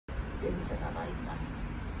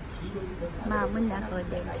Mamuna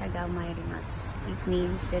din Chaga Mairimas. It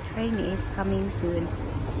means the train is coming soon.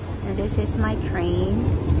 And this is my train.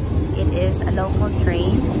 It is a local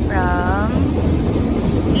train from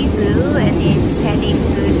Ibu and it's heading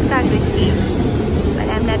to Skaguchi. But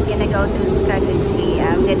I'm not gonna go to Skaguchi.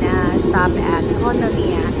 I'm gonna stop at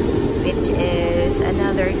Konomiya, which is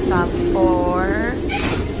another stop for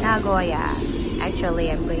Nagoya. Actually,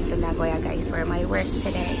 I'm going to Nagoya, guys, for my work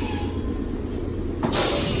today.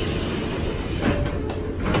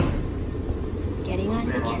 Getting on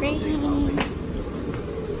the train.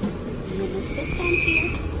 I'm gonna sit down here.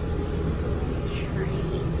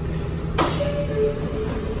 Train.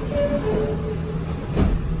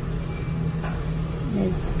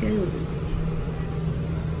 Let's go.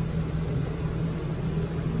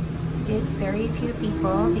 Just very few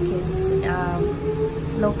people because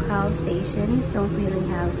local stations don't really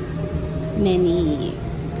have many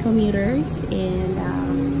commuters, and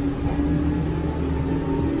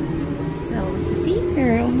so you see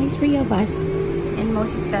there are only 3 of us, and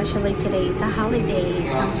most especially today is a holiday.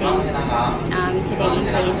 Today is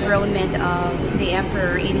the enthronement of the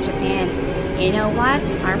emperor in Japan. You know what?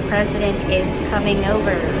 Our president is coming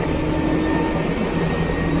over.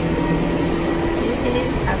 This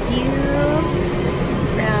is a view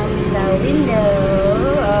from the window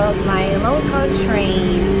of my local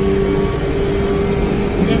train.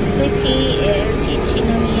 This city is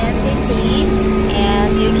Ichinomiya City, and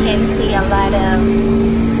you can see a lot of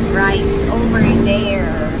rice over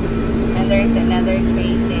there, and there's another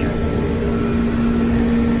train there.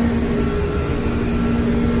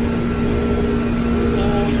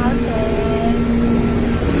 And houses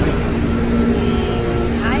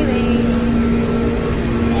and highways,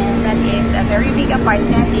 and that is a very big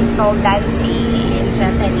apartment. It's called Danchi in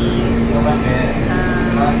Japanese.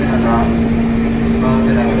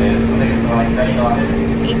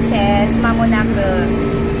 It says Mamonaku.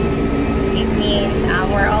 It means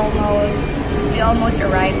we almost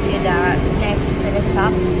arrived to the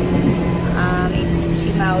stop. It's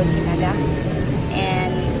Shimao Jinaga,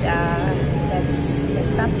 and that's the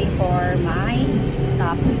stop before my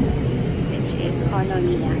stop, which is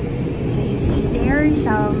Konomiya. So you see there,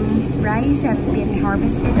 some rice have been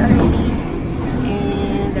harvested already,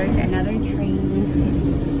 and there's another train.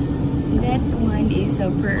 That one is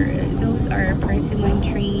those are persimmon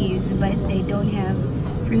trees, but they don't have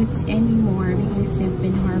fruits anymore because they've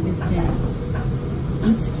been harvested.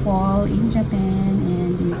 It's fall in Japan,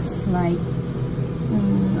 and it's like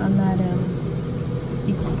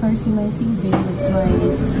it's persimmon season. That's why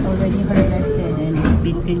it's already harvested and it's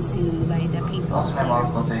been consumed by the people.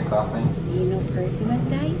 You know persimmon,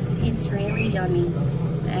 guys? It's really yummy.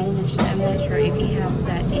 I'm not sure if you have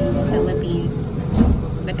that in the Philippines,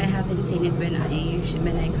 but I haven't seen it when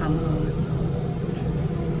I come home.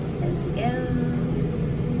 Let's go.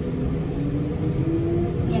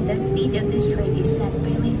 Yeah, the speed of this train is not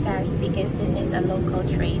really fast because this is a local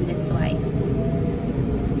train, that's why.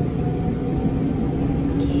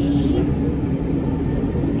 Okay.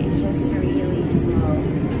 It's just really slow.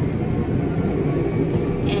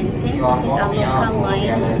 And since this is a local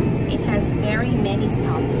line, it has very many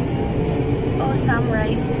stops. Oh, some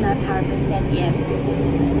rice is not harvested yet.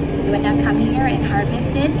 You wanna come here and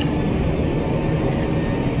harvest it?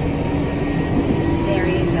 There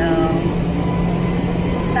you go.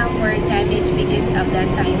 Some were damaged because of the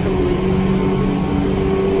typhoon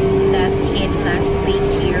that hit last week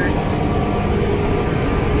here.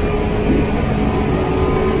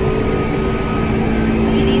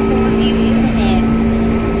 Beautiful view, isn't it?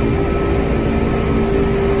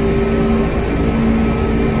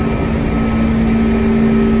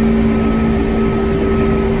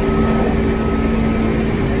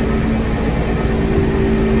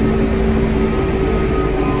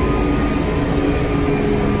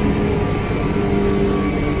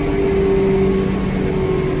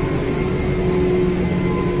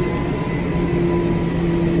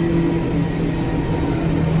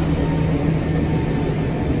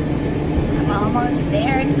 Almost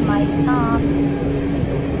there to my stop.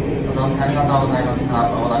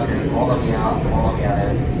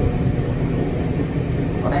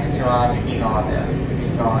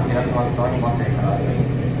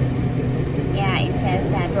 Yeah, it says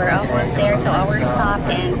that we're almost there to our stop,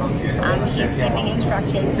 and he's giving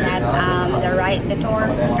instructions that the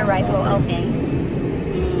doors on the right will open.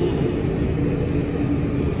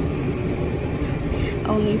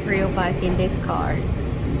 Only 3 of us in this car.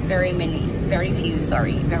 Very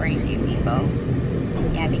few people.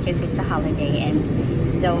 Yeah, because it's a holiday, and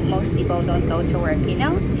though most people don't go to work, you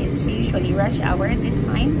know, it's usually rush hour this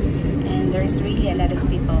time, and there's really a lot of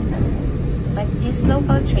people. this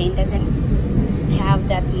local train doesn't have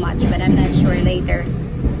that much, but I'm not sure later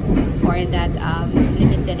for that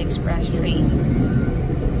limited express train.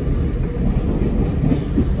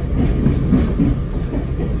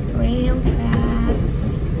 Rail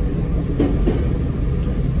tracks.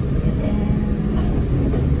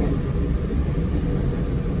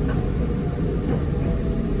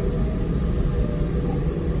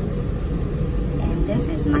 And this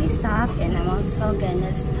is my stop, and I'm also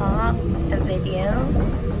gonna stop the video.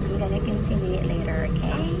 I'm gonna continue it later,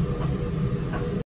 okay?